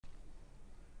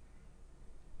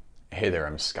Hey there,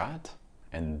 I'm Scott,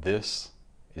 and this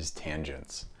is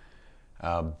Tangents.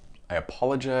 I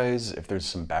apologize if there's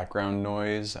some background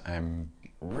noise. I'm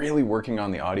really working on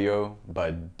the audio,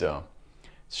 but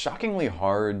it's shockingly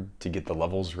hard to get the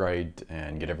levels right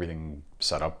and get everything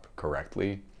set up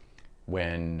correctly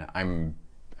when I'm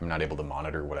not able to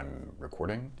monitor what I'm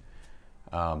recording.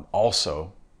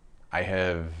 Also, I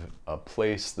have a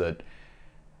place that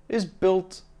is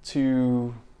built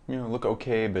to look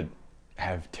okay, but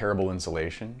have terrible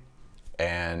insulation,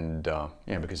 and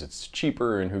because it's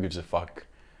cheaper, and who gives a fuck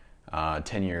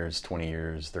 10 years, 20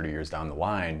 years, 30 years down the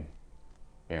line,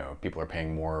 people are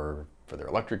paying more for their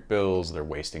electric bills, they're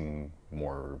wasting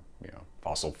more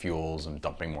fossil fuels and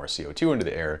dumping more CO2 into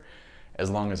the air,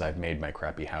 as long as I've made my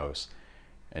crappy house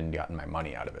and gotten my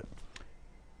money out of it.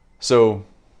 So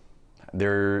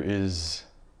there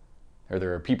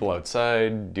are people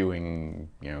outside doing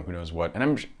who knows what, and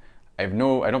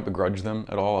I don't begrudge them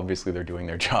at all. Obviously, they're doing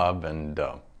their job and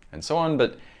so on,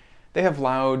 but they have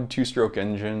loud two-stroke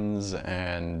engines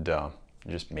and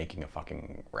just making a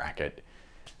fucking racket,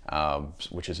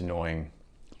 which is annoying.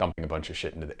 Dumping a bunch of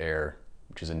shit into the air,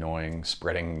 which is annoying.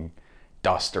 Spreading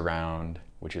dust around,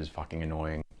 which is fucking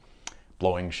annoying.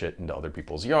 Blowing shit into other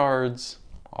people's yards,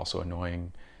 also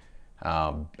annoying.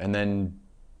 And then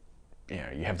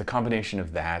you have the combination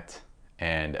of that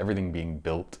and everything being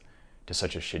built to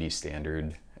such a shitty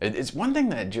standard. It's one thing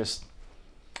that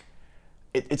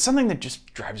it's something that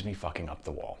just drives me fucking up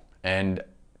the wall. And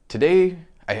today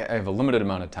I have a limited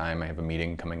amount of time. I have a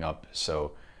meeting coming up,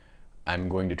 so I'm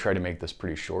going to try to make this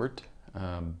pretty short.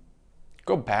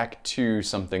 Go back to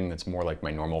something that's more like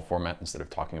my normal format instead of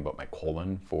talking about my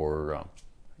colon for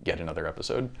yet another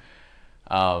episode.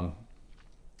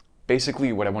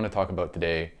 Basically, what I want to talk about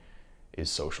today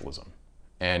is socialism.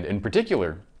 And in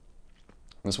particular,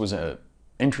 this was an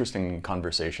interesting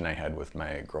conversation I had with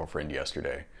my girlfriend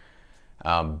yesterday.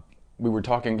 We were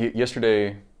talking,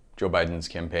 yesterday, Joe Biden's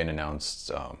campaign announced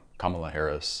Kamala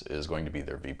Harris is going to be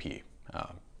their VP,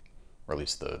 or at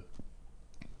least the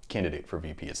candidate for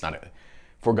VP. It's not a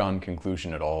foregone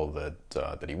conclusion at all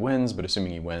that he wins, but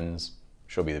assuming he wins,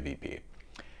 she'll be the VP.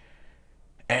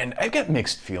 And I've got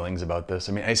mixed feelings about this.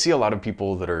 I mean, I see a lot of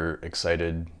people that are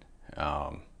excited.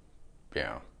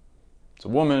 It's a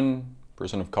woman,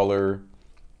 person of color,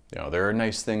 there are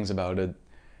nice things about it.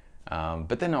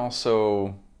 But then also,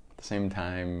 at the same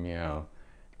time,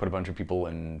 put a bunch of people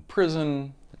in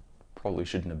prison, probably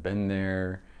shouldn't have been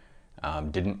there.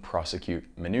 Didn't prosecute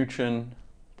Mnuchin,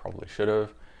 probably should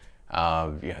have.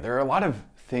 There are a lot of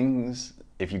things,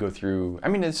 if you go through, I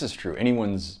mean, this is true,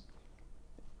 anyone's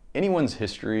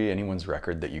history, anyone's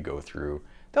record that you go through,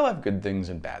 they'll have good things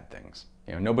and bad things.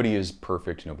 Nobody is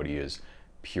perfect, nobody is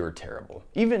pure terrible.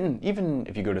 Even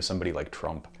if you go to somebody like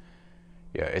Trump,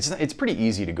 it's pretty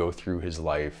easy to go through his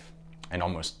life and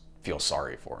almost feel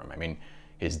sorry for him. I mean,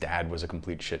 his dad was a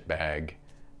complete shitbag,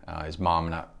 his mom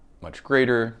not much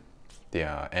greater,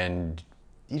 and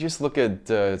you just look at,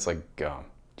 it's like,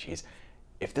 geez,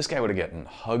 if this guy would have gotten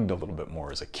hugged a little bit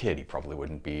more as a kid, he probably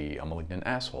wouldn't be a malignant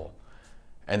asshole.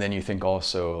 And then you think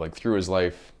also, like, through his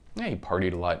life, he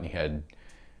partied a lot and he had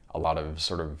a lot of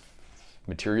sort of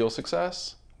material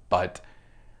success, but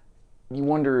you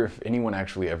wonder if anyone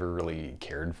actually ever really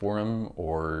cared for him,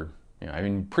 or, I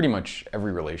mean, pretty much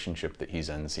every relationship that he's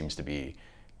in seems to be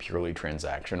purely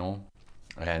transactional,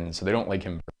 and so they don't like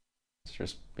him. It's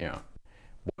just, what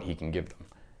he can give them.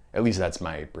 At least that's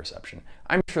my perception.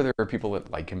 I'm sure there are people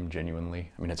that like him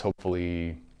genuinely. I mean, it's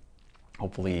hopefully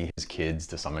his kids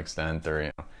to some extent,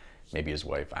 or maybe his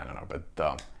wife, I don't know, but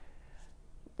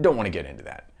don't want to get into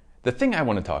that. The thing I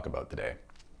want to talk about today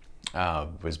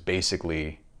was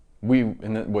basically,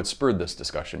 what spurred this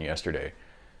discussion yesterday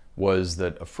was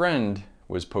that a friend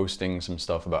was posting some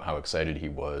stuff about how excited he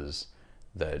was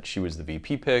that she was the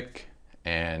VP pick,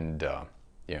 and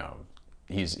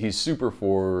he's super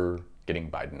for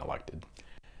getting Biden elected.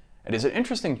 And it's an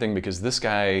interesting thing because this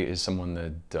guy is someone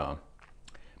that I'm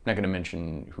not going to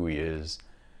mention who he is.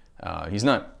 He's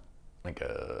not like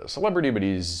a celebrity, but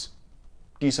he's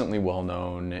decently well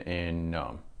known in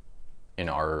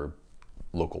our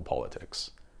local politics.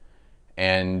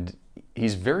 And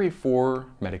he's very for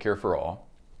Medicare for all.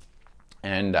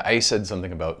 And I said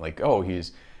something about like, oh,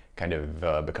 he's kind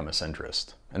of become a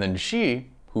centrist. And then she,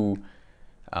 who,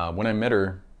 when I met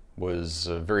her, was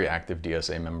a very active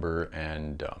DSA member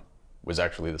and was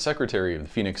actually the secretary of the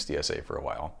Phoenix DSA for a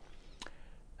while.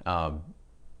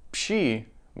 She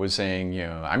was saying,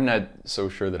 I'm not so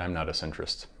sure that I'm not a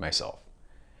centrist myself.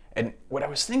 And what I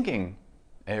was thinking,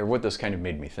 or what this kind of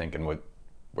made me think, and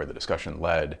where the discussion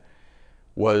led,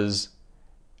 was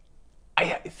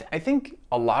I I think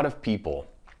a lot of people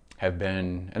have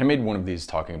been, and I made one of these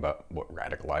talking about what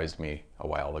radicalized me a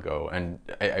while ago, and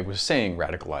I was saying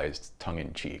radicalized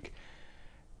tongue-in-cheek.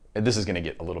 This is going to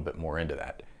get a little bit more into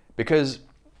that, because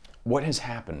what has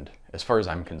happened, as far as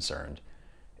I'm concerned,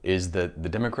 is that the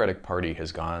Democratic Party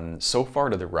has gone so far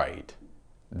to the right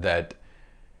that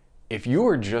if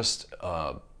you're just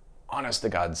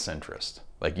honest-to-God centrist,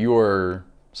 like you're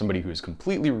somebody who's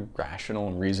completely rational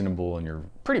and reasonable and you're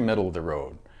pretty middle of the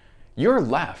road, you're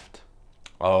left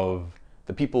of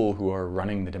the people who are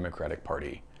running the Democratic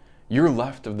Party. You're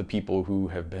left of the people who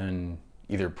have been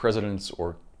either presidents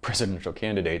or presidential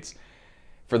candidates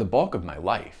for the bulk of my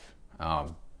life.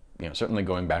 Certainly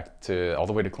going back to all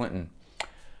the way to Clinton.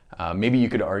 Maybe you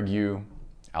could argue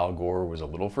Al Gore was a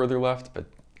little further left, but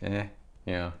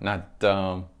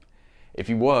not. If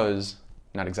he was,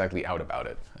 not exactly out about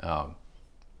it.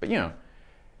 But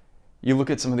you look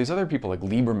at some of these other people like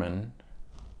Lieberman,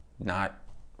 not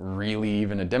really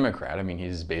even a Democrat. I mean,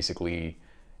 he's basically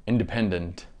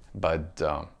independent, but,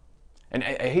 and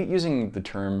I hate using the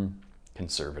term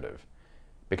conservative,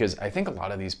 because I think a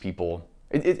lot of these people,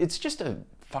 it's just a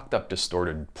fucked up,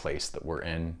 distorted place that we're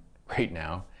in right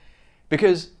now.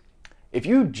 Because if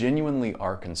you genuinely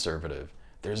are conservative,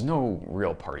 there's no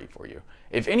real party for you.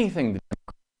 If anything, the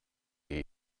Democratic Party is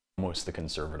almost the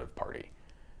conservative party.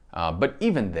 But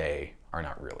even they are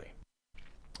not really.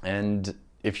 And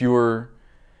if you're,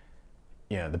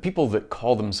 the people that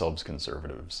call themselves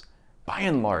conservatives, by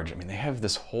and large, I mean, they have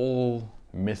this whole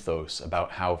mythos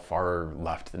about how far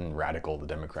left and radical the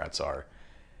Democrats are.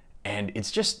 And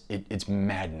it's just, it's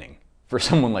maddening for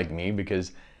someone like me,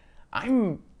 because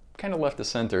I'm kind of left of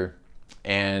center,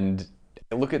 and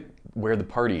I look at where the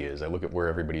party is, I look at where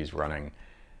everybody's running,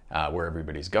 where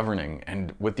everybody's governing,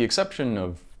 and with the exception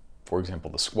of, for example,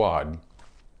 the Squad,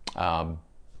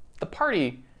 the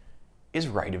party is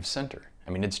right of center.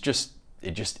 I mean, it just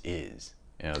is.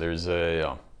 There's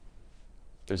a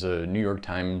New York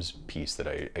Times piece that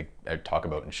I talk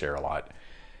about and share a lot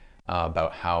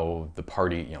about how the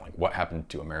party, like what happened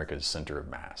to America's center of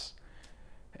mass.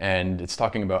 And it's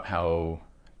talking about how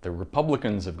the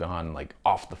Republicans have gone like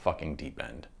off the fucking deep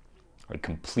end, like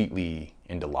completely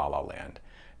into la la land.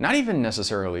 Not even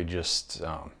necessarily just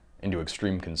into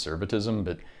extreme conservatism,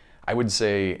 but I would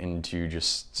say into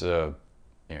just,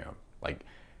 like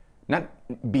not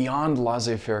beyond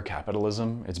laissez-faire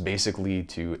capitalism. It's basically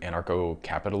to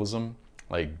anarcho-capitalism,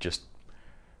 like just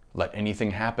let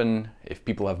anything happen. If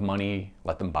people have money,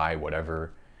 let them buy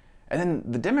whatever. And then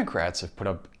the Democrats have put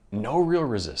up no real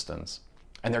resistance,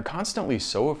 and they're constantly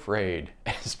so afraid,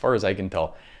 as far as I can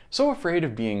tell, so afraid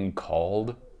of being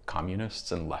called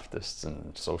communists and leftists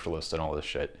and socialists and all this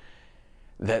shit,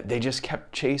 that they just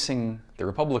kept chasing the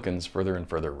Republicans further and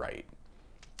further right.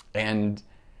 And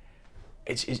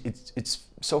it's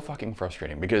so fucking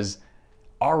frustrating, because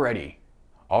already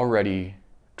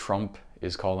Trump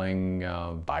is calling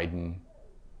Biden,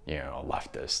 a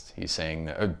leftist. He's saying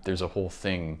that there's a whole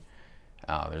thing,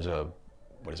 there's a,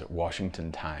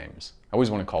 Washington Times. I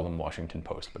always want to call them Washington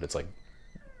Post, but it's like,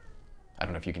 I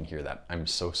don't know if you can hear that. I'm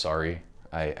so sorry.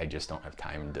 I just don't have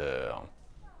time to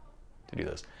do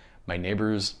this. My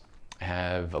neighbors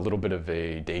have a little bit of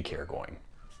a daycare going.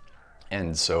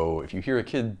 And so if you hear a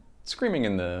kid screaming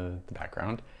in the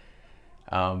background,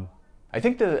 I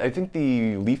think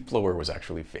the leaf blower was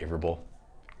actually favorable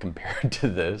compared to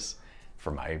this,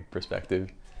 from my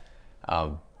perspective.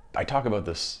 I talk about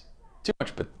this too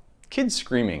much, but kids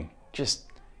screaming just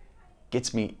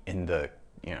gets me in the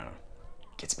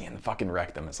fucking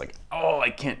rectum. It's like, oh, I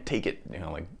can't take it.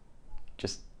 Like,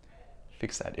 just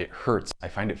fix that. It hurts. I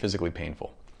find it physically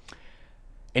painful.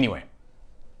 Anyway,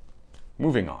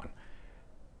 moving on.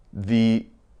 The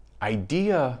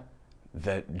idea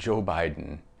that Joe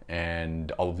Biden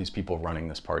and all of these people running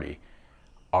this party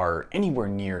are anywhere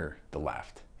near the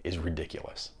left is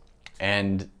ridiculous.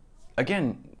 And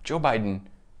again, Joe Biden,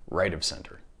 right of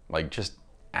center, like just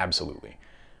absolutely.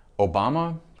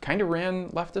 Obama kind of ran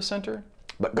left of center,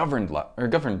 but governed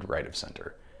right of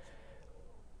center.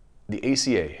 The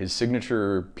ACA, his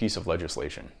signature piece of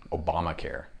legislation,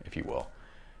 Obamacare, if you will,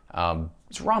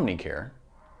 it's Romney Care,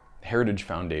 Heritage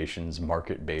Foundation's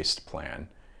market-based plan.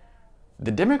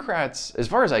 The Democrats, as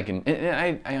far as I can,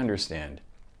 and I understand,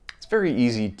 it's very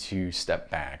easy to step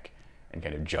back and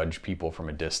kind of judge people from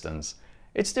a distance.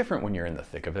 It's different when you're in the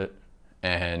thick of it.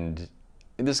 And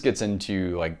this gets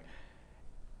into like,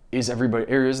 is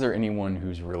there anyone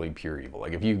who's really pure evil?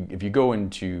 Like if you go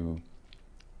into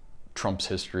Trump's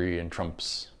history and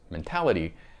Trump's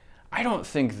mentality, I don't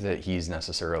think that he's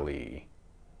necessarily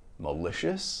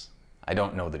malicious. I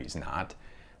don't know that he's not,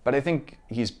 But I think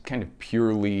he's kind of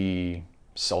purely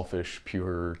selfish,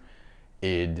 pure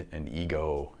id and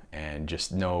ego, and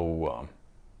just no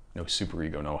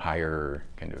superego, no higher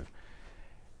kind of,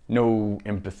 no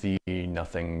empathy,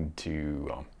 nothing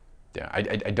to, yeah, I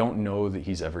don't know that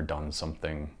he's ever done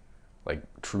something, like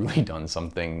truly done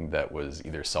something that was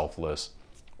either selfless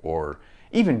or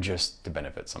even just to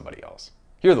benefit somebody else.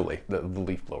 Here the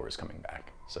leaf blower is coming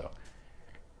back, so,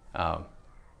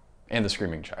 and the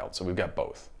screaming child, so we've got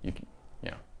both. You can,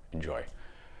 enjoy.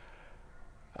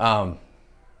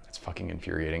 It's fucking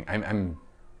infuriating.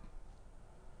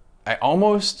 I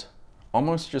almost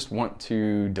just want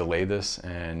to delay this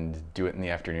and do it in the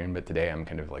afternoon, but today I'm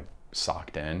kind of like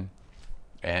socked in,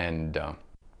 and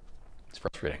it's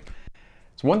frustrating.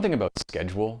 It's one thing about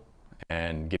schedule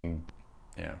and getting,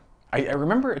 I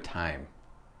remember a time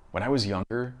when I was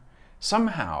younger,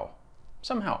 somehow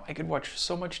I could watch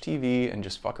so much TV and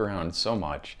just fuck around so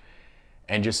much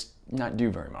and just not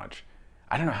do very much.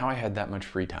 I don't know how I had that much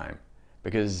free time,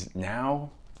 because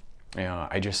now, I'm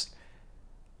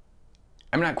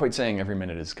not quite saying every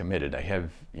minute is committed. I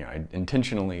have, I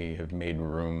intentionally have made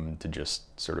room to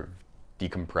just sort of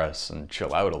decompress and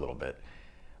chill out a little bit.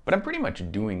 But I'm pretty much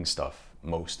doing stuff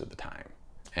most of the time.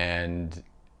 And,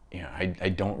 I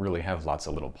don't really have lots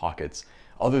of little pockets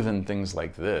other than things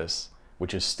like this,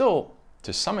 which is still,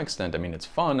 to some extent, I mean, it's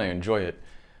fun, I enjoy it,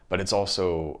 but it's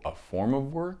also a form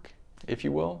of work, if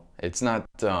you will. It's not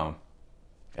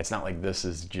like this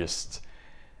is just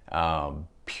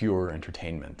pure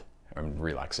entertainment and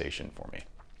relaxation for me.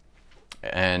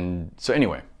 And so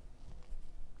anyway,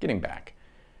 getting back,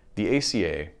 the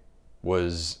ACA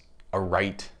was a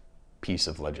right piece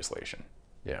of legislation.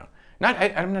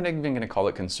 I'm not even going to call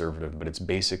it conservative, but it's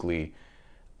basically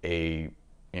a,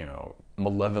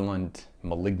 malevolent,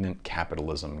 malignant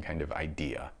capitalism kind of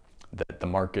idea that the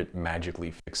market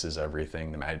magically fixes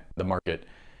everything. The market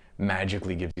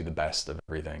magically gives you the best of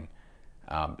everything.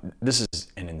 This is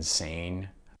an insane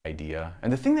idea.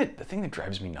 And the thing that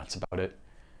drives me nuts about it,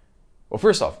 well,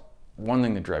 first off, one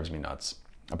thing that drives me nuts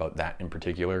about that in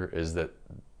particular is that,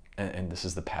 and this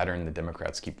is the pattern the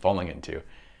Democrats keep falling into,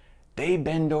 they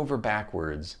bend over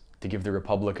backwards to give the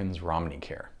Republicans Romney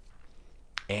care.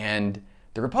 And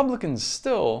the Republicans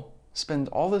still spend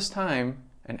all this time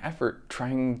and effort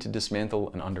trying to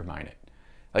dismantle and undermine it.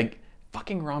 Like,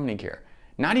 fucking Romney care.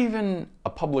 Not even a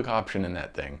public option in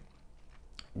that thing,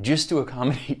 just to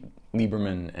accommodate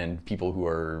Lieberman and people who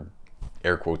are,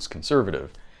 air quotes,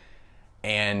 conservative.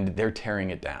 And they're tearing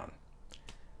it down.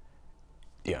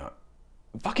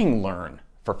 Fucking learn,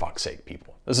 for fuck's sake,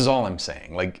 people. This is all I'm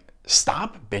saying. Like,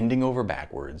 stop bending over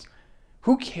backwards.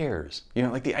 Who cares?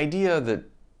 Like the idea that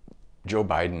Joe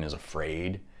Biden is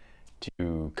afraid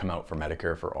to come out for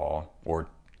Medicare for all, or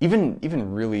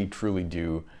even really truly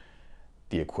do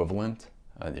the equivalent,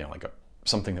 like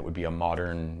something that would be a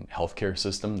modern healthcare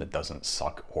system that doesn't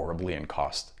suck horribly and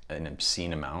cost an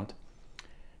obscene amount.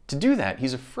 To do that,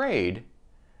 he's afraid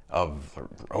of,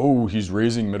 he's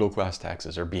raising middle-class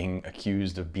taxes, or being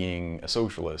accused of being a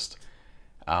socialist.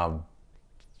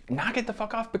 Knock it the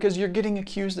fuck off, because you're getting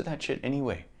accused of that shit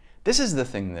anyway. This is the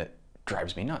thing that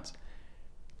drives me nuts.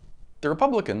 The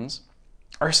Republicans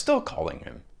are still calling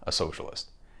him a socialist.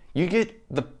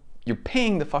 You're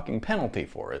paying the fucking penalty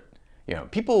for it.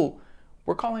 People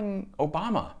were calling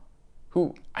Obama,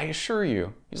 who I assure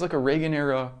you, he's like a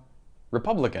Reagan-era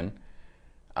Republican.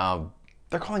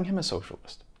 They're calling him a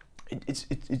socialist.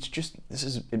 It's just,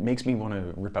 it makes me want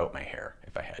to rip out my hair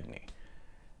if I had any.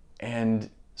 And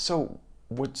so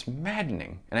what's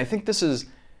maddening, and I think this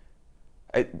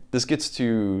gets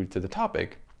to the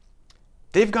topic,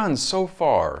 they've gone so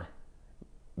far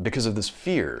because of this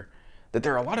fear that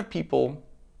there are a lot of people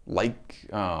like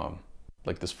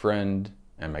this friend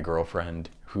and my girlfriend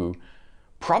who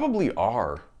probably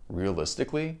are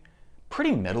realistically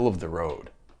pretty middle of the road.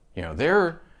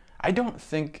 I don't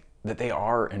think that they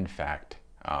are, in fact,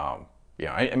 I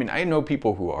mean, I know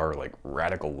people who are like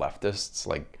radical leftists,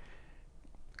 like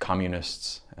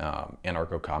communists,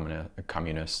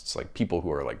 anarcho-communists, like people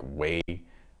who are like way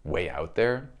out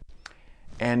there.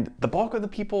 And the bulk of the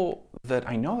people that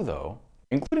I know, though,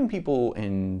 including people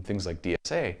in things like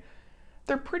DSA,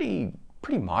 they're pretty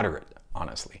moderate,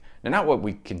 honestly. Now, not what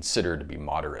we consider to be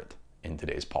moderate in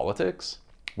today's politics,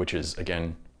 which is,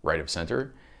 again, right of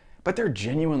center, but they're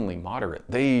genuinely moderate.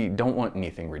 They don't want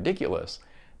anything ridiculous.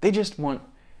 They just want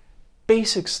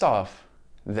basic stuff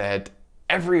that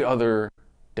every other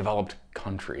developed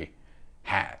country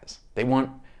has. They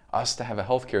want us to have a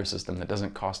healthcare system that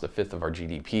doesn't cost a fifth of our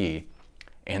GDP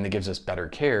and that gives us better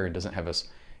care and doesn't have us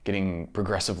getting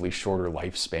progressively shorter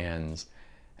lifespans,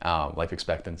 life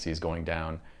expectancies going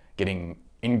down. getting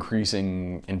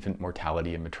increasing infant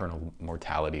mortality and maternal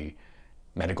mortality,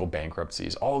 medical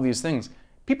bankruptcies, all of these things.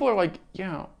 People are like,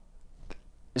 yeah.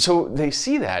 So they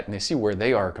see that and they see where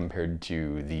they are compared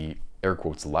to the air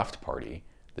quotes left party,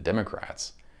 the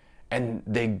Democrats, and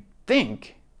they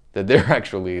think that they're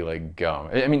actually like,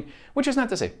 I mean, which is not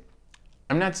to say,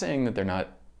 I'm not saying that they're not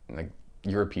like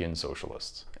European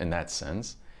socialists in that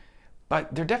sense,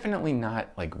 but they're definitely not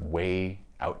like way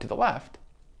out to the left.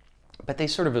 But they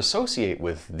sort of associate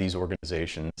with these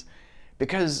organizations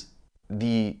because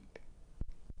the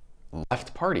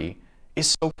left party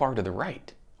is so far to the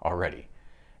right already.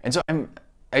 And so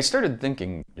I started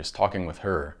thinking, just talking with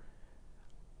her,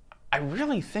 I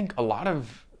really think a lot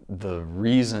of the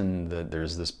reason that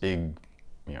there's this big,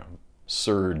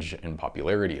 surge in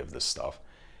popularity of this stuff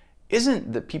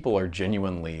isn't that people are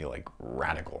genuinely like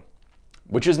radical,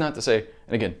 which is not to say,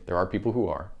 and again, there are people who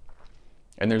are,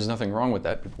 and there's nothing wrong with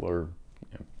that. People are,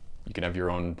 you can have your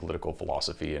own political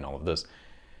philosophy and all of this.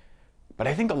 But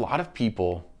I think a lot of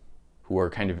people who are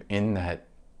kind of in that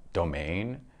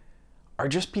domain are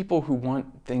just people who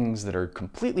want things that are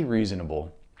completely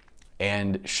reasonable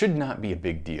and should not be a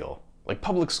big deal, like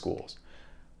public schools.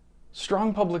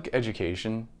 Strong public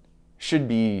education should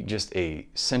be just a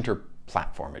center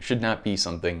platform. It should not be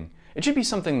something, it should be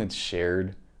something that's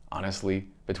shared, honestly,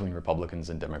 between Republicans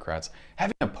and Democrats.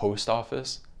 Having a post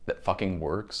office that fucking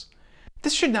works,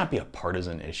 this should not be a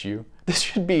partisan issue. This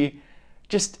should be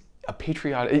just a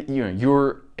patriotic,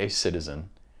 you're a citizen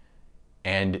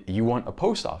and you want a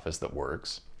post office that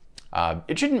works.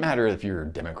 It shouldn't matter if you're a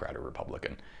Democrat or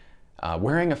Republican.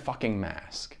 Wearing a fucking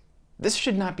mask, this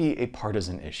should not be a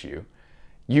partisan issue.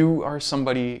 You are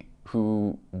somebody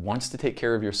who wants to take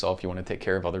care of yourself. You want to take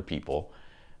care of other people.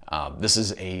 This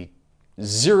is a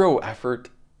zero effort,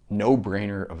 no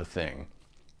brainer of a thing.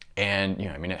 And,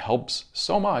 it helps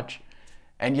so much.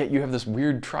 And yet you have this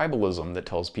weird tribalism that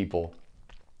tells people,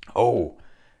 oh,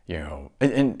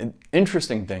 an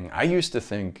interesting thing. I used to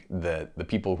think that the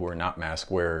people who are not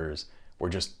mask wearers were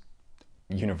just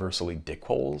universally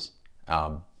dickholes.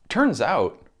 Turns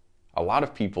out a lot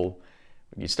of people,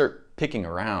 when you start picking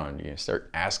around, you start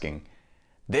asking,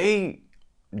 they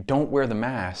don't wear the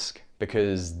mask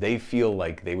because they feel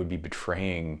like they would be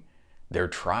betraying their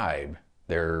tribe.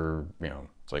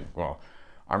 It's like, well,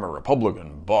 I'm a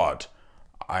Republican, but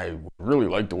I would really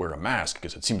like to wear a mask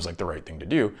because it seems like the right thing to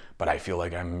do, but I feel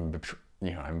like I'm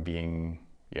being,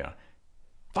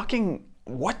 fucking,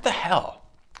 what the hell?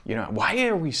 Why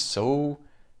are we so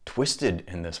twisted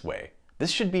in this way?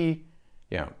 This should be,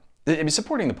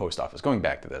 supporting the post office, going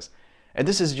back to this. And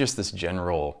this is just this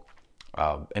general,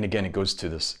 and again, it goes to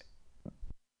this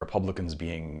Republicans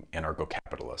being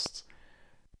anarcho-capitalists.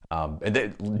 And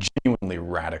they're genuinely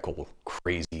radical,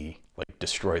 crazy, like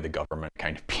destroy the government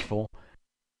kind of people.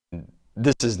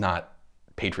 This is not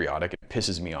patriotic. It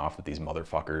pisses me off that these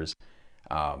motherfuckers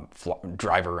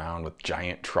drive around with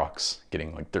giant trucks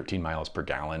getting like 13 miles per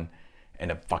gallon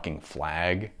and a fucking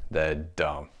flag that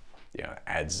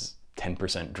adds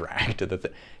 10% drag to the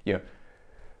thing.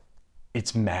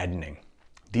 It's maddening.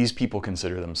 These people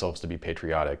consider themselves to be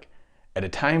patriotic at a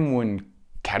time when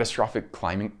catastrophic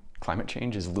climate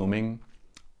change is looming.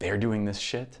 They're doing this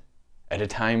shit at a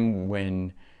time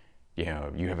when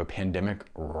you have a pandemic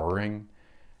roaring.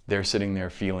 They're sitting there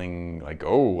feeling like,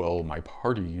 oh, well, my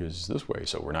party is this way,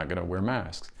 so we're not going to wear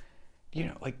masks.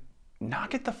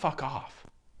 Knock it the fuck off.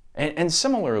 And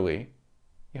similarly,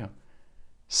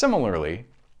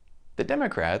 the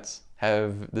Democrats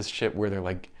have this shit where they're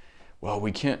like, well,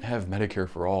 we can't have Medicare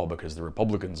for all because the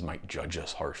Republicans might judge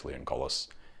us harshly and call us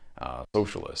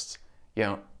socialists.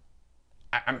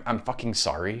 I'm fucking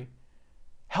sorry.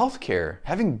 Healthcare,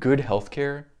 having good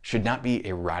healthcare should not be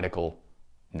a radical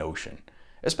notion,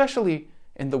 especially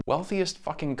in the wealthiest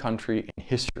fucking country in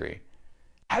history.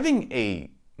 Having a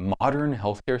modern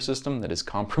healthcare system that is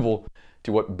comparable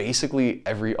to what basically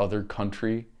every other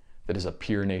country that is a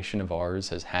peer nation of ours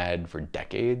has had for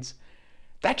decades,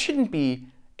 that shouldn't be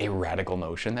a radical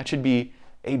notion. That should be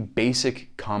a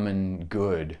basic common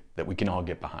good that we can all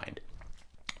get behind.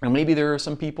 And maybe there are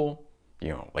some people,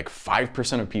 like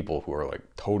 5% of people who are like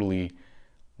totally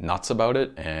nuts about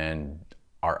it and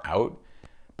are out,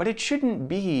 but it shouldn't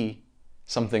be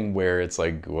something where it's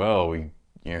like, well,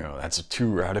 that's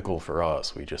too radical for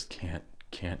us. We just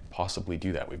can't possibly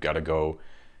do that. We've got to go,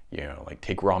 like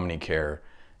take Romney Care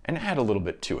and add a little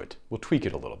bit to it. We'll tweak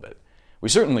it a little bit. We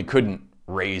certainly couldn't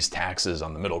raise taxes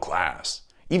on the middle class.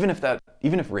 Even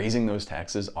if raising those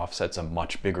taxes offsets a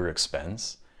much bigger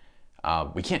expense,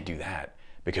 we can't do that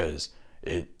because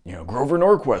Grover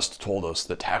Norquist told us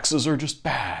that taxes are just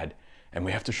bad and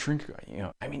we have to shrink.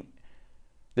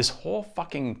 This whole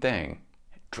fucking thing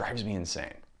drives me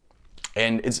insane.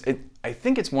 And I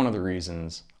think it's one of the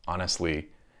reasons, honestly,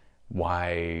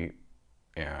 why,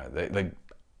 yeah,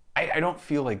 I don't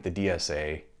feel like the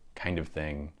DSA kind of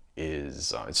thing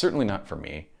is, it's certainly not for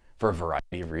me, for a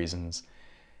variety of reasons.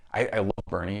 I love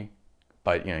Bernie,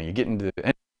 but you get into,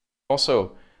 and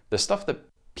also the stuff that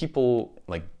people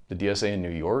like the DSA in New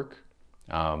York,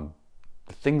 the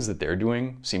things that they're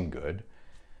doing seem good,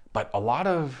 but a lot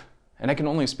of, and I can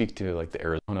only speak to like the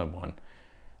Arizona one,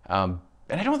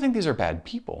 and I don't think these are bad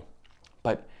people,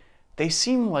 but they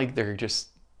seem like they're just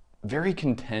very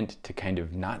content to kind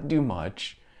of not do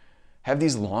much, have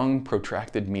these long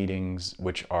protracted meetings,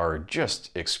 which are just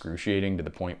excruciating to the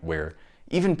point where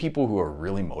even people who are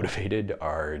really motivated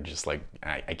are just like,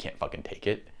 I can't fucking take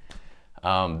it.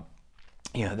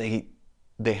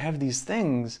 They have these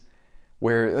things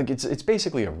where like it's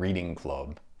basically a reading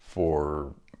club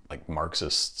for like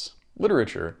Marxists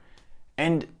literature.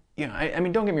 And I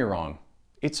mean, don't get me wrong,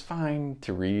 it's fine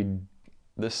to read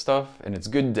this stuff, and it's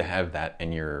good to have that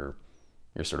in your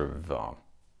sort of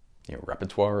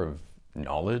repertoire of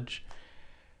knowledge.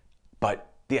 But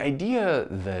the idea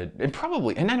that,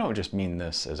 and I don't just mean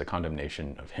this as a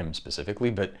condemnation of him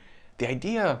specifically, but the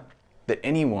idea that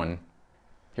anyone,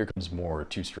 here comes more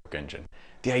two-stroke engine,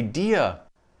 the idea,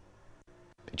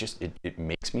 it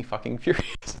makes me fucking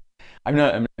furious.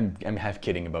 I'm half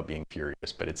kidding about being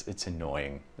furious, but it's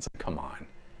annoying. It's like, come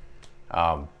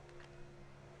on.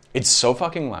 It's so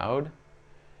fucking loud.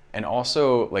 And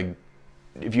also, like,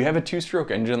 if you have a two-stroke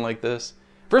engine like this,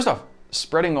 first off,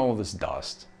 spreading all of this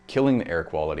dust, killing the air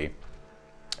quality,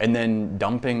 and then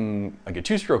dumping like a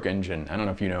two-stroke engine. I don't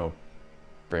know if you know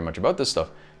very much about this stuff.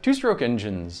 Two-stroke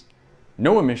engines,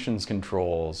 no emissions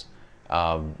controls,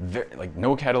 like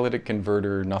no catalytic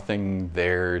converter, nothing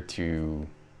there to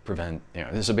prevent,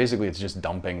 so basically it's just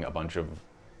dumping a bunch of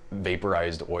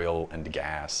vaporized oil and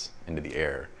gas into the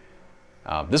air.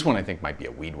 This one I think might be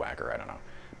a weed whacker, I don't know.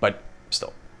 But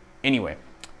still. Anyway,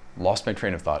 lost my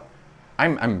train of thought.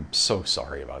 I'm so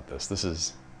sorry about this. This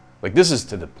is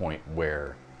to the point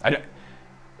where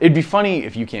it'd be funny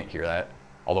if you can't hear that,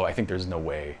 although I think there's no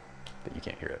way that you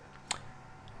can't hear it.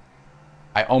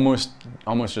 I almost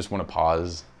just want to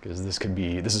pause because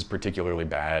this is particularly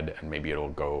bad and maybe it'll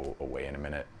go away in a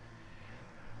minute.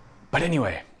 But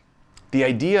anyway, the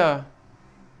idea,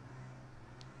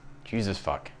 Jesus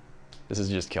fuck, this is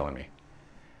just killing me.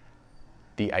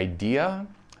 The idea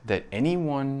that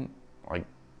anyone like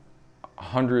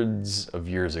hundreds of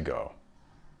years ago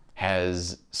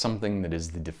has something that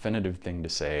is the definitive thing to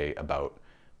say about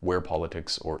where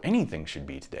politics or anything should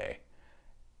be today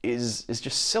is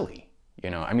just silly.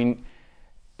 I mean,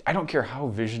 I don't care how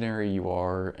visionary you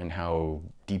are and how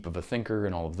deep of a thinker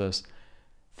and all of this.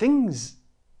 Things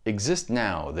exist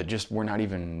now that just were not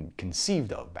even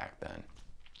conceived of back then.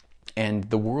 And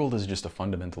the world is just a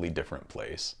fundamentally different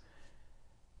place.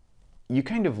 You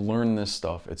kind of learn this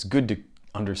stuff. It's good to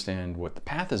understand what the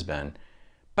path has been,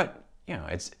 but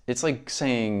it's like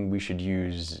saying we should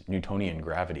use Newtonian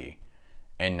gravity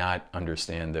and not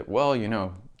understand that, well,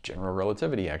 general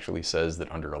relativity actually says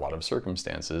that under a lot of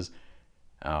circumstances,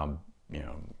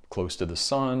 close to the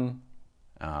sun,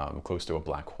 close to a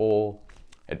black hole,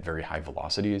 at very high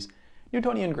velocities,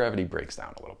 Newtonian gravity breaks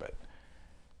down a little bit.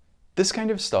 This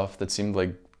kind of stuff that seemed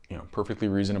like, perfectly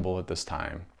reasonable at this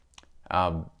time,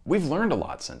 we've learned a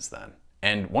lot since then.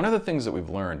 And one of the things that we've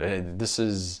learned, this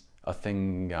is a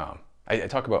thing, I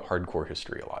talk about hardcore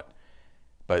history a lot,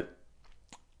 but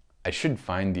I should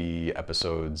find the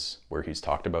episodes where he's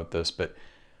talked about this, but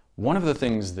one of the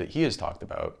things that he has talked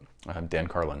about, Dan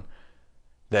Carlin,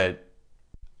 that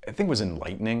I think was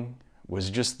enlightening was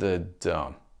just that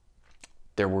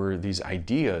there were these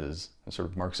ideas, sort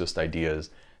of Marxist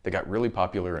ideas, that got really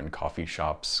popular in coffee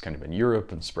shops kind of in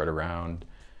Europe and spread around.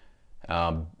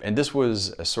 And this was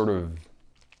a sort of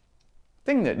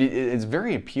thing that it's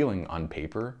very appealing on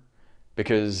paper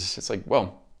because it's like,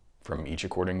 well, from each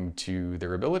according to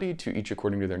their ability to each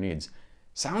according to their needs.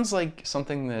 Sounds like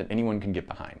something that anyone can get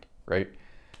behind, right?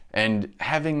 And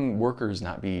having workers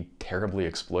not be terribly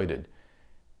exploited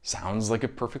sounds like a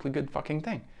perfectly good fucking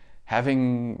thing.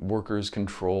 Having workers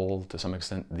control, to some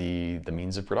extent, the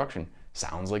means of production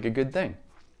sounds like a good thing.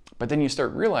 But then you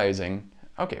start realizing,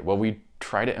 okay, well, we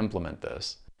try to implement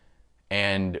this.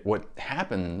 And what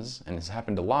happens, and has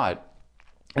happened a lot,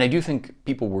 and I do think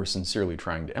people were sincerely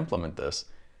trying to implement this,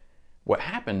 what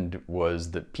happened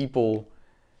was that people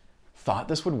thought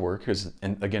this would work because,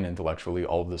 and again, intellectually,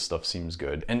 all of this stuff seems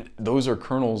good. And those are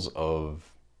kernels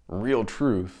of real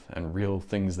truth and real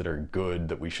things that are good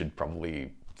that we should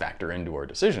probably factor into our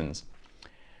decisions.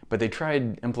 but they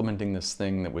tried implementing this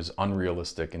thing that was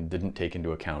unrealistic and didn't take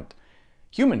into account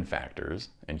human factors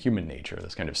and human nature,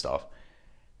 this kind of stuff,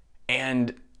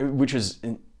 and which is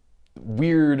a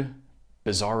weird,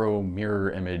 bizarro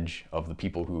mirror image of the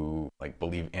people who like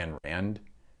believe Ayn Rand.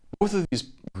 Both of these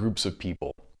groups of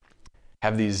people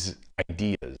have these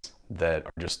ideas that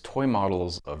are just toy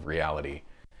models of reality.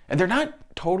 And they're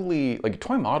not totally, like a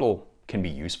toy model can be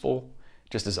useful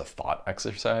just as a thought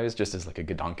exercise, just as like a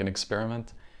Gedanken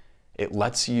experiment. It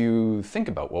lets you think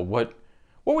about, well, what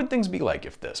would things be like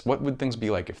if this? What would things be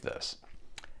like if this?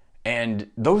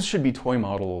 And those should be toy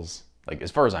models, like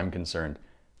as far as I'm concerned.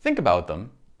 Think about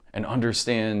them and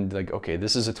understand, like, okay,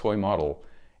 this is a toy model.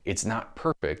 It's not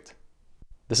perfect.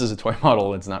 This is a toy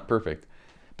model, it's not perfect.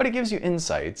 But it gives you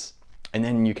insights, and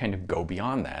then you kind of go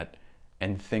beyond that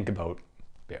and think about,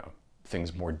 you know,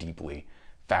 things more deeply,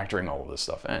 factoring all of this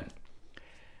stuff in.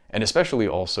 And especially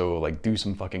also like do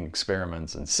some fucking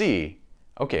experiments and see,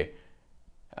 okay,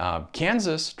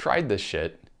 Kansas tried this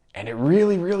shit and it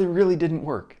really, really, really didn't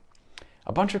work.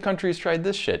 A bunch of countries tried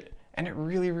this shit and it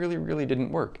really, really, really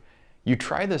didn't work. You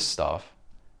try this stuff,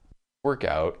 work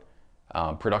out,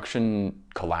 production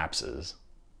collapses.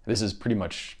 This is pretty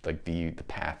much like the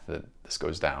path that this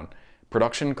goes down.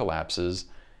 Production collapses,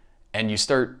 and you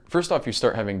start, first off, you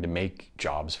start having to make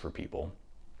jobs for people,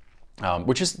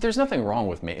 which is, there's nothing wrong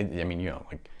with me. I mean, you know,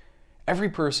 like every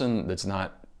person that's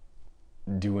not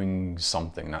doing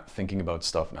something, not thinking about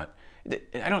stuff,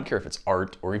 I don't care if it's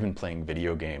art or even playing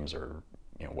video games or,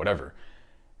 you know, whatever.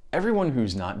 Everyone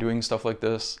who's not doing stuff like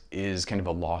this is kind of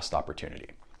a lost opportunity.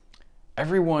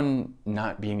 Everyone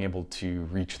not being able to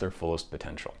reach their fullest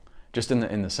potential, just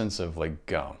in the sense of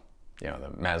like, you know,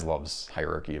 the Maslow's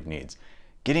hierarchy of needs,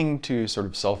 getting to sort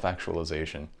of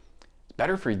self-actualization. It's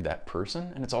better for that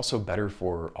person, and it's also better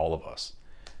for all of us.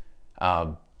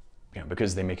 You know,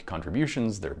 because they make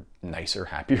contributions, they're nicer,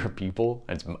 happier people.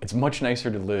 It's much nicer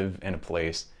to live in a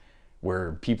place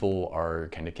where people are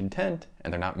kind of content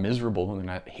and they're not miserable and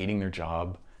they're not hating their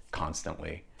job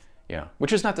constantly. Yeah,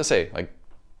 which is not to say like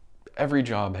every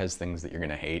job has things that you're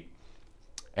gonna hate,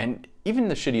 and even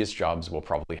the shittiest jobs will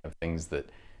probably have things that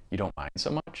you don't mind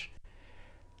so much.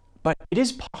 But it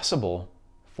is possible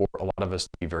for a lot of us to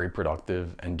be very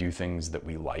productive and do things that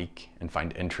we like and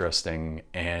find interesting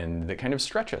and that kind of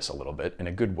stretch us a little bit in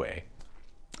a good way.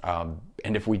 And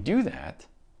if we do that,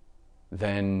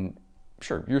 then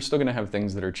sure, you're still gonna have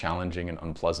things that are challenging and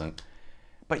unpleasant,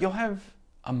 but you'll have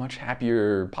a much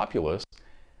happier populace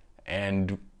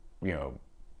and, you know,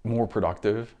 more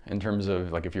productive in terms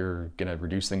of like if you're gonna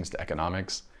reduce things to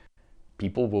economics,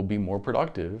 people will be more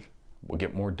productive, will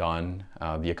get more done,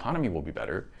 the economy will be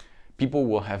better, people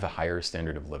will have a higher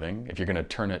standard of living. If you're gonna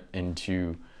turn it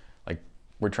into like,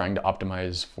 we're trying to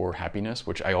optimize for happiness,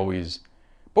 which I always,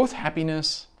 both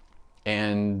happiness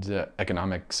and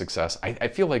economic success, I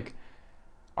feel like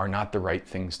are not the right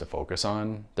things to focus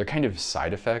on. They're kind of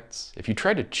side effects. If you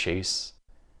try to chase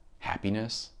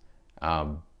happiness,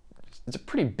 it's a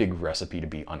pretty big recipe to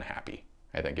be unhappy,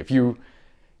 I think. If you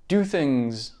do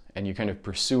things and you're kind of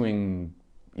pursuing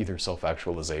either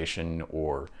self-actualization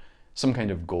or some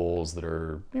kind of goals that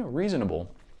are, you know,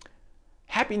 reasonable,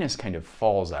 happiness kind of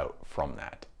falls out from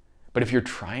that. But if you're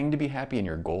trying to be happy and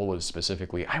your goal is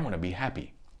specifically, I want to be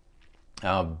happy,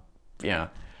 yeah,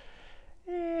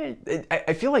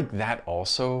 I feel like that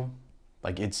also,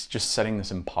 like it's just setting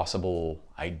this impossible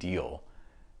ideal,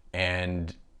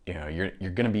 and you know, you're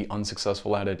going to be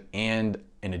unsuccessful at it, and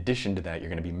in addition to that, you're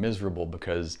going to be miserable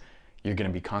because you're going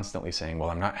to be constantly saying, well,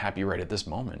 I'm not happy right at this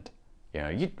moment. You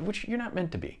know, which you're not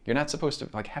meant to be. You're not supposed to,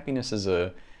 like, happiness is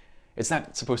it's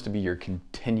not supposed to be your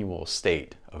continual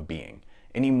state of being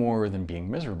any more than being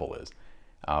miserable is.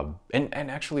 And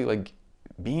actually, like,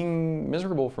 being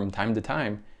miserable from time to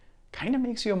time kind of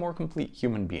makes you a more complete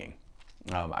human being.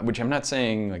 Which I'm not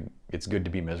saying like it's good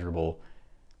to be miserable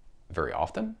very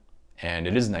often, and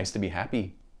it is nice to be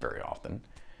happy very often.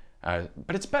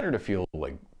 But it's better to feel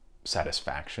like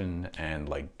satisfaction and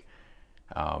like,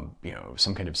 you know,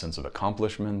 some kind of sense of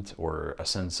accomplishment or a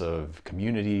sense of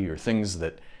community or things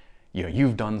that, you know,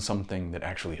 you've done something that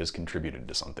actually has contributed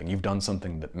to something. You've done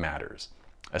something that matters,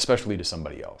 especially to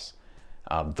somebody else.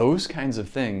 Those kinds of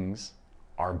things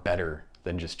are better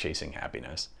than just chasing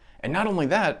happiness. And not only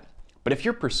that, but if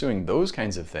you're pursuing those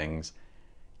kinds of things,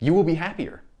 you will be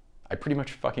happier. I pretty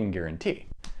much fucking guarantee.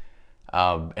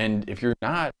 And if you're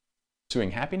not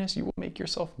pursuing happiness, you will make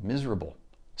yourself miserable.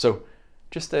 So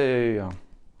just a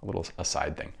little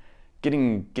aside thing,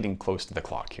 getting close to the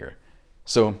clock here.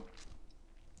 So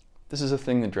this is a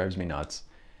thing that drives me nuts.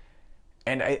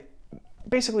 And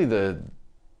basically the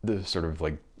sort of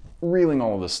like reeling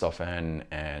all of this stuff in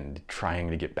and trying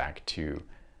to get back to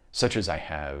such as I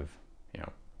have,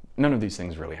 none of these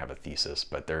things really have a thesis,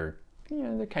 but they're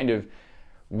kind of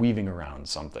weaving around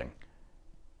something.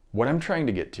 What I'm trying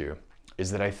to get to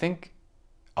is that I think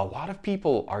a lot of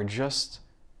people are just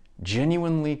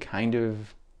genuinely kind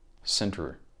of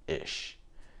center-ish.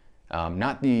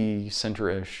 Not the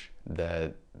center-ish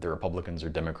that the Republicans or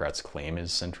Democrats claim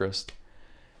is centrist.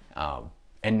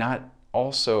 And not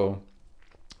also,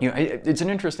 it's an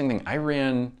interesting thing. I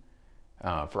ran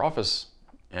for office,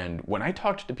 and when I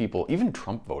talked to people, even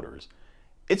Trump voters,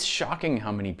 it's shocking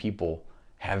how many people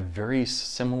have very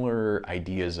similar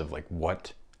ideas of like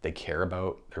what they care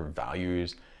about, their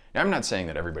values. Now, I'm not saying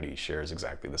that everybody shares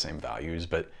exactly the same values,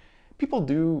 but people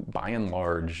do, by and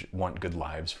large, want good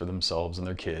lives for themselves and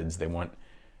their kids. They want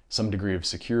some degree of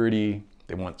security.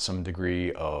 They want some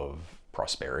degree of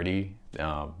prosperity,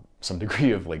 some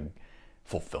degree of like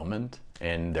fulfillment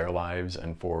in their lives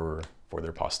and for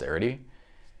their posterity.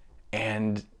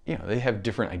 And, they have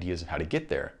different ideas of how to get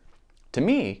there. To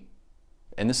me,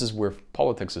 and this is where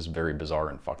politics is very bizarre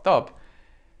and fucked up,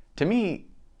 to me,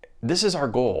 this is our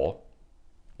goal.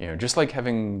 Just like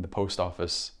having the post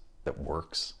office that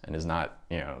works and is not,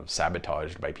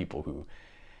 sabotaged by people who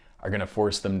are going to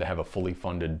force them to have a fully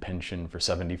funded pension for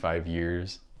 75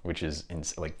 years, which is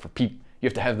like for people, you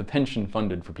have to have the pension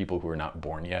funded for people who are not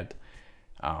born yet.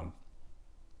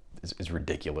 Is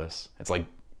ridiculous. It's like,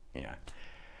 yeah.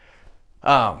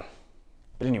 But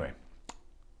anyway,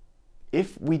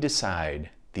 if we decide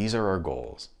these are our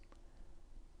goals,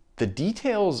 the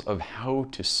details of how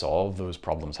to solve those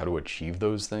problems, how to achieve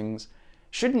those things,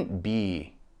 shouldn't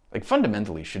be, like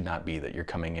fundamentally should not be that you're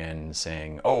coming in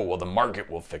saying, oh, well, the market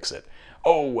will fix it.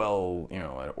 Oh, well,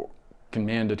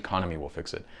 command economy will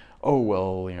fix it. Oh,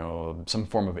 well, some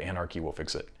form of anarchy will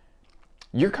fix it.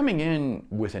 You're coming in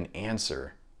with an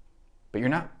answer, but you're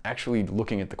not actually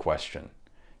looking at the question.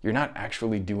 You're not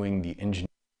actually doing the engineering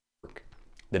work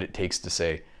that it takes to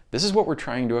say, this is what we're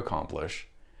trying to accomplish.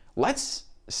 Let's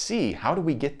see, how do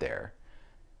we get there?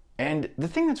 And the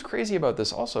thing that's crazy about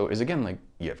this also is, again, like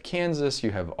you have Kansas,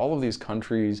 you have all of these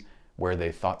countries where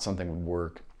they thought something would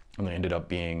work and they ended up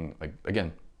being, like,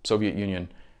 again, Soviet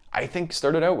Union, I think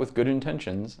started out with good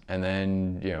intentions, and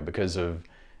then, because of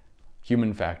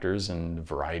human factors and a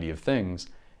variety of things,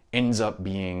 ends up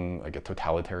being like a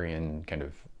totalitarian kind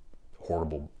of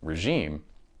horrible regime.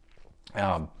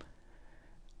 You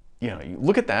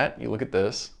look at that, you look at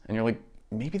this, and you're like,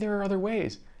 maybe there are other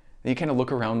ways. Then you kind of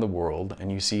look around the world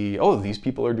and you see, oh, these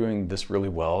people are doing this really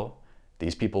well.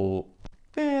 These people,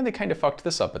 they kind of fucked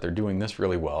this up, but they're doing this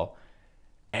really well.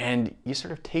 And you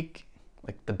sort of take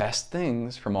like the best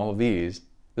things from all of these.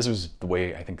 This was the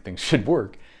way I think things should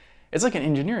work. It's like an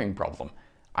engineering problem.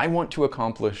 I want to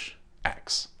accomplish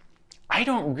X. I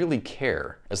don't really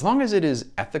care. As long as it is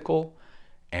ethical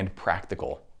and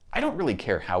practical, I don't really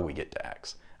care how we get to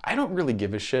X. I don't really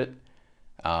give a shit.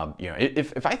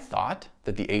 If I thought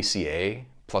that the ACA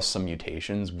plus some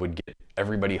mutations would get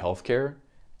everybody healthcare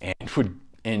and would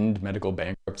end medical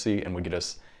bankruptcy and would get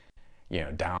us,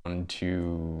 down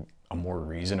to a more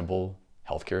reasonable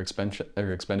healthcare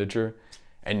expenditure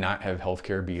and not have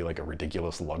healthcare be like a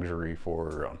ridiculous luxury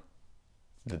for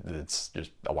that's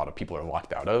just a lot of people are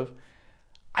locked out of,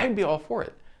 I'd be all for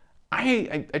it.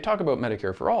 I talk about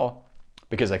Medicare for all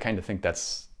because I kind of think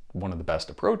that's one of the best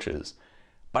approaches,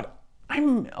 but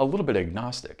I'm a little bit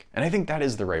agnostic, and I think that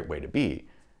is the right way to be.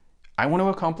 I want to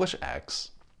accomplish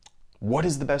X. What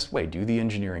is the best way? Do the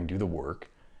engineering, do the work,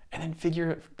 and then figure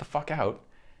it the fuck out.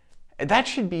 That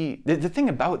should be, the thing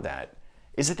about that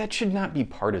is that should not be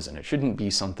partisan. It shouldn't be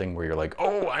something where you're like,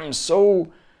 oh,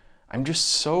 I'm just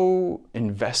so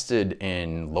invested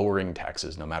in lowering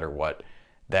taxes no matter what,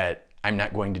 that I'm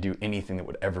not going to do anything that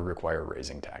would ever require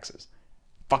raising taxes.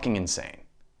 Fucking insane.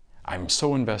 I'm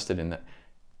so invested in that.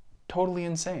 Totally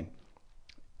insane.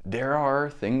 There are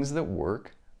things that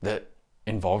work that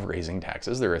involve raising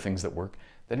taxes. There are things that work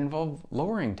that involve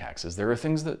lowering taxes. There are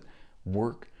things that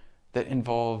work that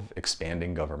involve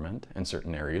expanding government in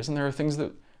certain areas. And there are things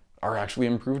that are actually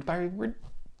improved by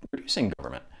reducing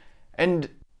government. And,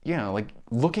 like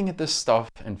looking at this stuff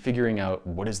and figuring out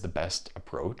what is the best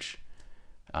approach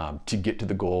to get to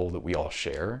the goal that we all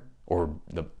share, or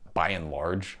the by and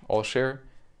large all share,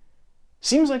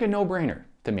 seems like a no-brainer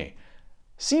to me.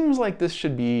 Seems like this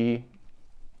should be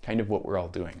kind of what we're all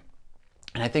doing.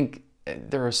 And I think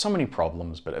there are so many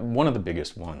problems, but one of the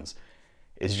biggest ones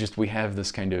is just we have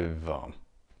this kind of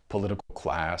political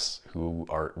class who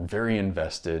are very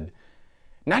invested,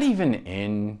 not even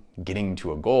in getting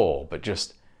to a goal, but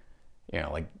just,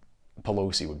 like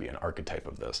Pelosi would be an archetype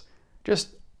of this. Just,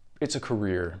 it's a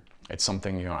career. It's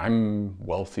something, you know, I'm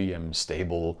wealthy, I'm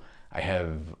stable, I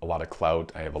have a lot of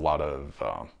clout, I have a lot of,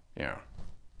 you know,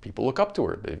 people look up to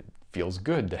her. It feels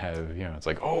good to have, you know, it's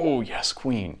like, oh yes,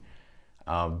 queen.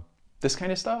 This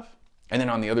kind of stuff. And then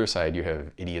on the other side, you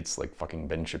have idiots like fucking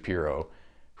Ben Shapiro,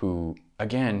 who,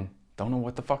 again, don't know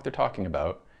what the fuck they're talking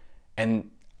about.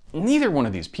 And neither one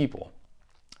of these people,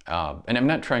 and I'm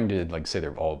not trying to like say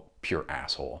they're all pure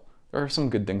asshole. There are some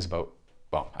good things about,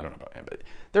 well, I don't know about him, but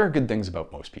there are good things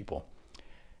about most people.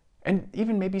 And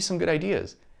even maybe some good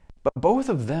ideas. But both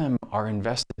of them are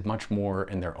invested much more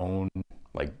in their own,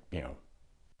 like, you know,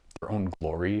 their own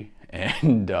glory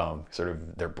and sort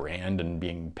of their brand and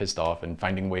being pissed off and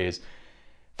finding ways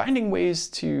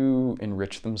to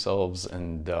enrich themselves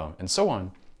and so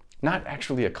on, not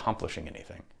actually accomplishing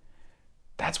anything.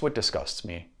 That's what disgusts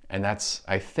me. And that's,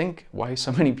 I think, why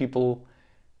so many people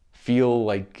feel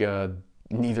like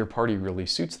neither party really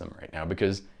suits them right now,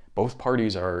 because both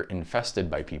parties are infested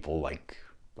by people like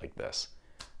this.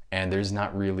 And there's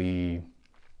not a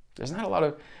lot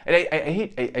of, and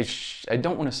I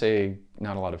don't want to say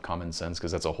not a lot of common sense,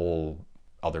 because that's a whole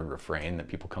other refrain that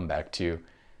people come back to.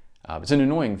 It's an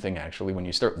annoying thing, actually, when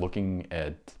you start looking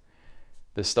at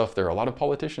this stuff. There are a lot of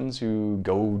politicians who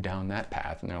go down that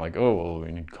path, and they're like, oh, well,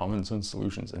 we need common sense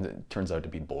solutions. And it turns out to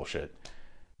be bullshit.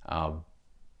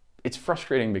 It's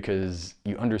frustrating because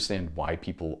you understand why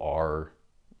people are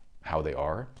how they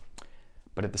are,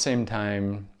 but at the same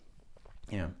time,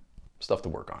 you know, stuff to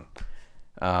work on.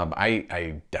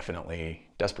 I definitely,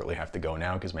 desperately have to go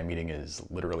now because my meeting is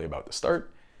literally about to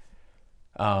start.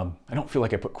 I don't feel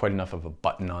like I put quite enough of a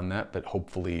button on that, but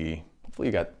hopefully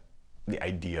you got the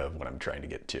idea of what I'm trying to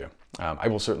get to. I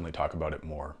will certainly talk about it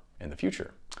more in the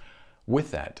future.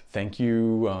 With that, thank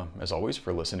you, as always,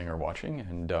 for listening or watching,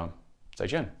 and 再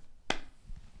见.